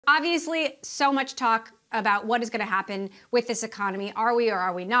Obviously, so much talk about what is going to happen with this economy. Are we or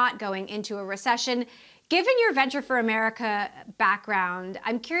are we not going into a recession? Given your Venture for America background,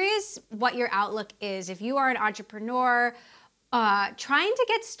 I'm curious what your outlook is if you are an entrepreneur trying to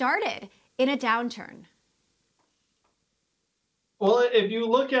get started in a downturn. Well, if you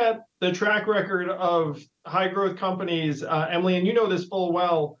look at the track record of high growth companies, Emily, and you know this full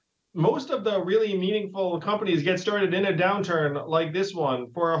well, most of the really meaningful companies get started in a downturn like this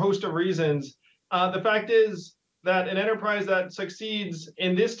one for a host of reasons. The fact is that an enterprise that succeeds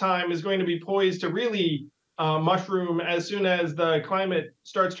in this time is going to be poised to really mushroom as soon as the climate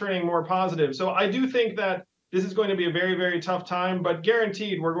starts turning more positive. So I do think that this is going to be a very, very tough time, but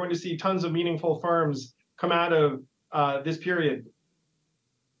guaranteed we're going to see tons of meaningful firms come out of this period.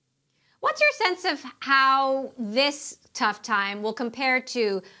 What's your sense of how this tough time will compare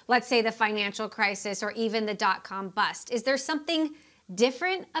to, let's say, the financial crisis or even the dot-com bust? Is there something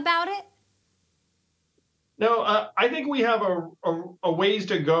different about it? No, I think we have a ways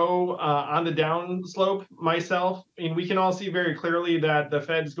to go on the downslope myself. I mean, we can all see very clearly that the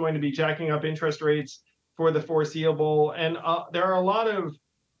Fed's going to be jacking up interest rates for the foreseeable. And there are a lot of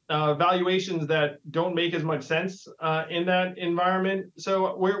valuations that don't make as much sense in that environment.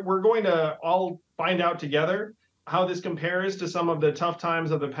 So we're going to all find out together how this compares to some of the tough times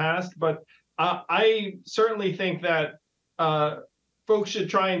of the past. But I certainly think that folks should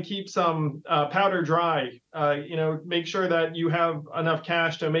try and keep some powder dry. Make sure that you have enough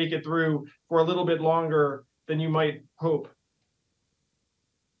cash to make it through for a little bit longer than you might hope.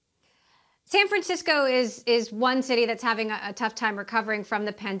 San Francisco is one city that's having a tough time recovering from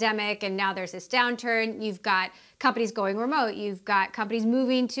the pandemic, and now there's this downturn. You've got companies going remote. You've got companies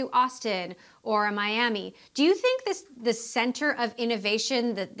moving to Austin or Miami. Do you think the center of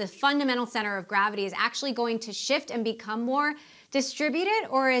innovation, the fundamental center of gravity, is actually going to shift and become more distributed,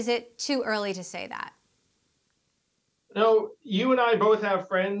 or is it too early to say that? No, you and I both have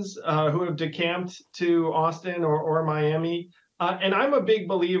friends who have decamped to Austin or Miami. And I'm a big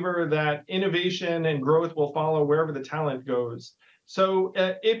believer that innovation and growth will follow wherever the talent goes. So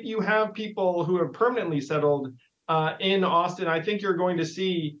if you have people who have permanently settled in Austin, I think you're going to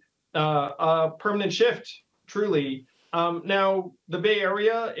see a permanent shift, truly. Now, the Bay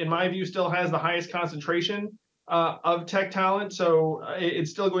Area, in my view, still has the highest concentration of tech talent. So it's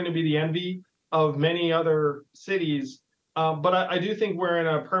still going to be the envy of many other cities. But I do think we're in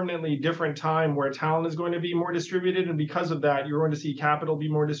a permanently different time where talent is going to be more distributed. And because of that, you're going to see capital be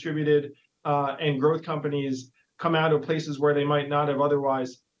more distributed and growth companies come out of places where they might not have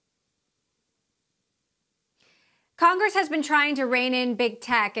otherwise. Congress has been trying to rein in big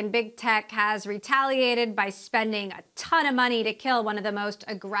tech, and big tech has retaliated by spending a ton of money to kill one of the most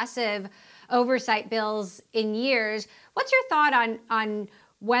aggressive oversight bills in years. What's your thought on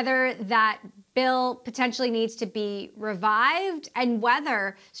whether that bill potentially needs to be revived and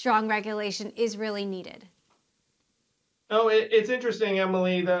whether strong regulation is really needed? Oh, it's interesting,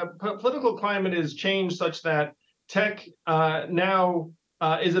 Emily. The political climate has changed such that tech now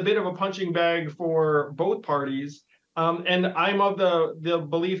is a bit of a punching bag for both parties. And I'm of the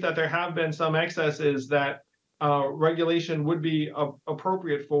belief that there have been some excesses that regulation would be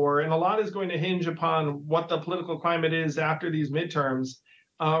appropriate for. And a lot is going to hinge upon what the political climate is after these midterms.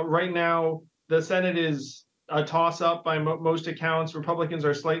 Right now, the Senate is a toss-up by most accounts. Republicans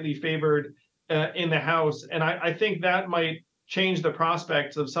are slightly favored in the House. And I think that might change the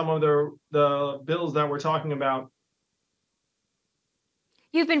prospects of some of the bills that we're talking about.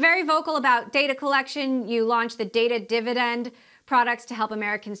 You've been very vocal about data collection. You launched the data dividend products to help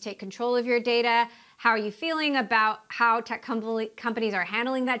Americans take control of your data. How are you feeling about how tech companies are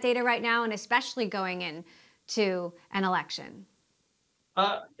handling that data right now, and especially going into an election?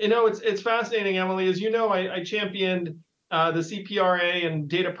 It's fascinating, Emily. As you know, I championed the CPRA and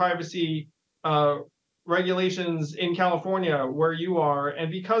data privacy regulations in California, where you are. And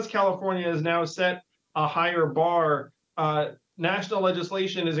because California has now set a higher bar, national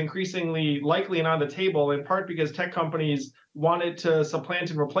legislation is increasingly likely and on the table, in part because tech companies wanted to supplant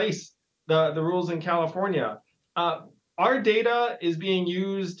and replace the rules in California. Our data is being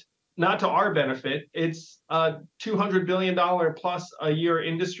used not to our benefit. It's a $200 billion plus a year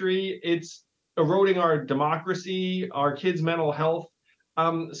industry. It's eroding our democracy, our kids' mental health.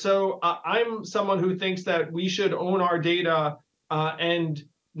 So I'm someone who thinks that we should own our data and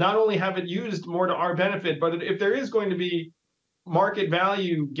not only have it used more to our benefit, but if there is going to be market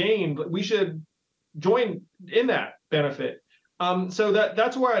value gained, we should join in that benefit. So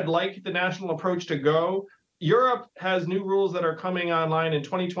that's where I'd like the national approach to go. Europe has new rules that are coming online in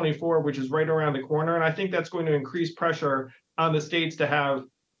 2024, which is right around the corner. And I think that's going to increase pressure on the states to have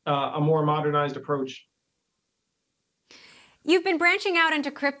a more modernized approach. You've been branching out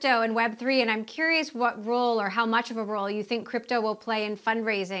into crypto and Web3, and I'm curious what role or how much of a role you think crypto will play in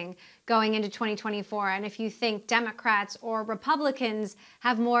fundraising going into 2024, and if you think Democrats or Republicans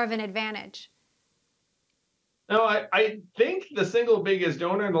have more of an advantage. No, I think the single biggest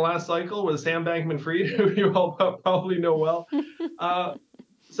donor in the last cycle was Sam Bankman-Fried, who you all probably know well. Uh,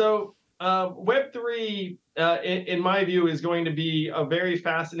 Web3, in my view, is going to be a very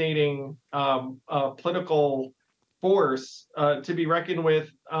fascinating political force to be reckoned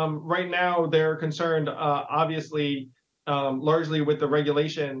with. Right now, they're concerned, obviously, largely with the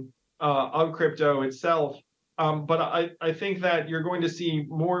regulation of crypto itself. But I think that you're going to see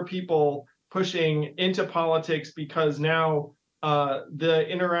more people pushing into politics because now the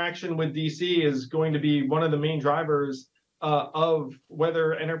interaction with DC is going to be one of the main drivers of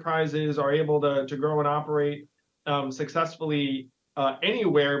whether enterprises are able to grow and operate successfully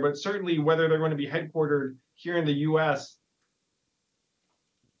anywhere, but certainly whether they're going to be headquartered here in the US.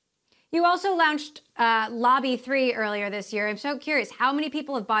 You also launched Lobby 3 earlier this year. I'm so curious, how many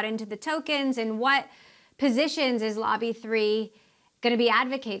people have bought into the tokens, and what positions is Lobby 3 going to be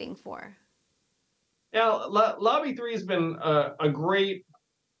advocating for? Yeah, Lobby 3 has been a great,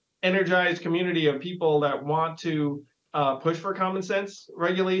 energized community of people that want to push for common sense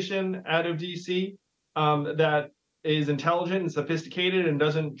regulation out of DC that is intelligent and sophisticated and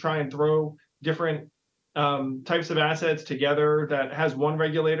doesn't try and throw different types of assets together, that has one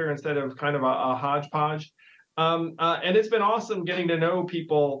regulator instead of kind of a hodgepodge. And it's been awesome getting to know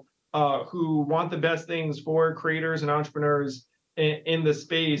people who want the best things for creators and entrepreneurs in the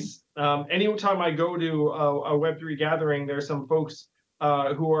space. Anytime I go to a Web3 gathering, there's some folks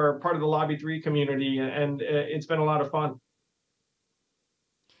who are part of the Lobby 3 community, and it's been a lot of fun.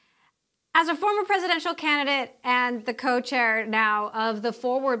 As a former presidential candidate and the co-chair now of the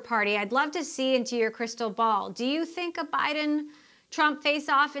Forward Party, I'd love to see into your crystal ball. Do you think a Biden-Trump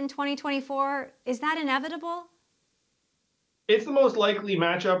face-off in 2024, is that inevitable? It's the most likely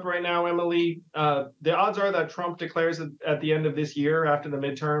matchup right now, Emily. The odds are that Trump declares at the end of this year after the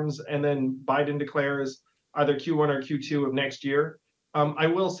midterms, and then Biden declares either Q1 or Q2 of next year. I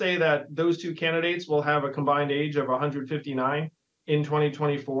will say that those two candidates will have a combined age of 159 in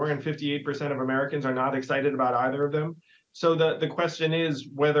 2024, and 58% of Americans are not excited about either of them. So the question is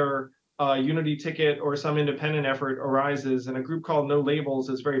whether a unity ticket or some independent effort arises, and a group called No Labels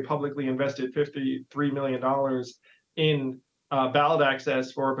has very publicly invested $53 million in ballot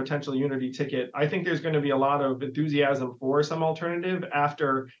access for a potential unity ticket. I think there's going to be a lot of enthusiasm for some alternative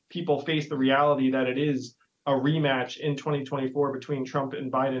after people face the reality that it is a rematch in 2024 between Trump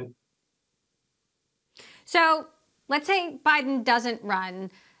and Biden. So let's say Biden doesn't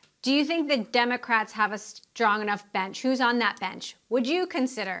run. Do you think the Democrats have a strong enough bench? Who's on that bench? Would you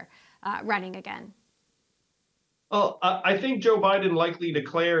consider running again? Well, I think Joe Biden likely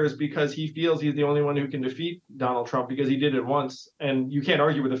declares because he feels he's the only one who can defeat Donald Trump, because he did it once. And you can't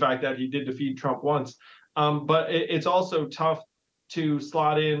argue with the fact that he did defeat Trump once. But it's also tough to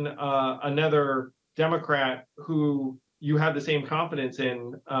slot in another Democrat who you have the same confidence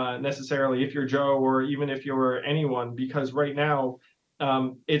in necessarily, if you're Joe or even if you're anyone, because right now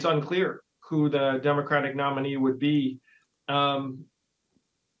it's unclear who the Democratic nominee would be.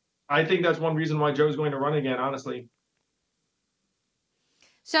 I think that's one reason why Joe's going to run again, honestly.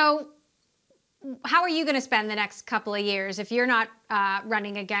 So how are you going to spend the next couple of years if you're not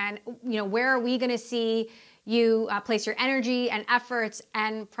running again? You know, where are we going to see you place your energy and efforts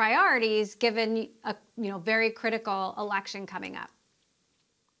and priorities given a very critical election coming up?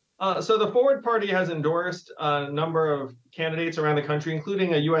 So the Forward Party has endorsed a number of candidates around the country,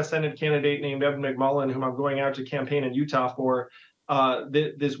 including a U.S. Senate candidate named Evan McMullin, whom I'm going out to campaign in Utah for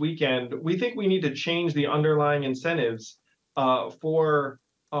this weekend. We think we need to change the underlying incentives for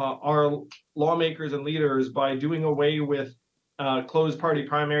our lawmakers and leaders by doing away with closed party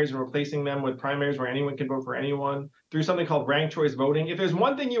primaries and replacing them with primaries where anyone can vote for anyone through something called ranked choice voting. If there's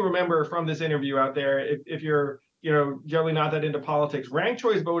one thing you remember from this interview out there, if you're generally not that into politics, ranked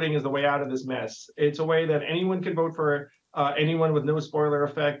choice voting is the way out of this mess. It's a way that anyone can vote for anyone with no spoiler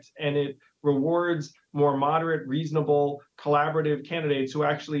effect, and it rewards more moderate, reasonable, collaborative candidates who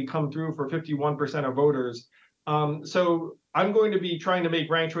actually come through for 51% of voters. So I'm going to be trying to make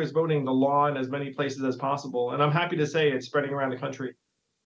ranked choice voting the law in as many places as possible, and I'm happy to say it's spreading around the country.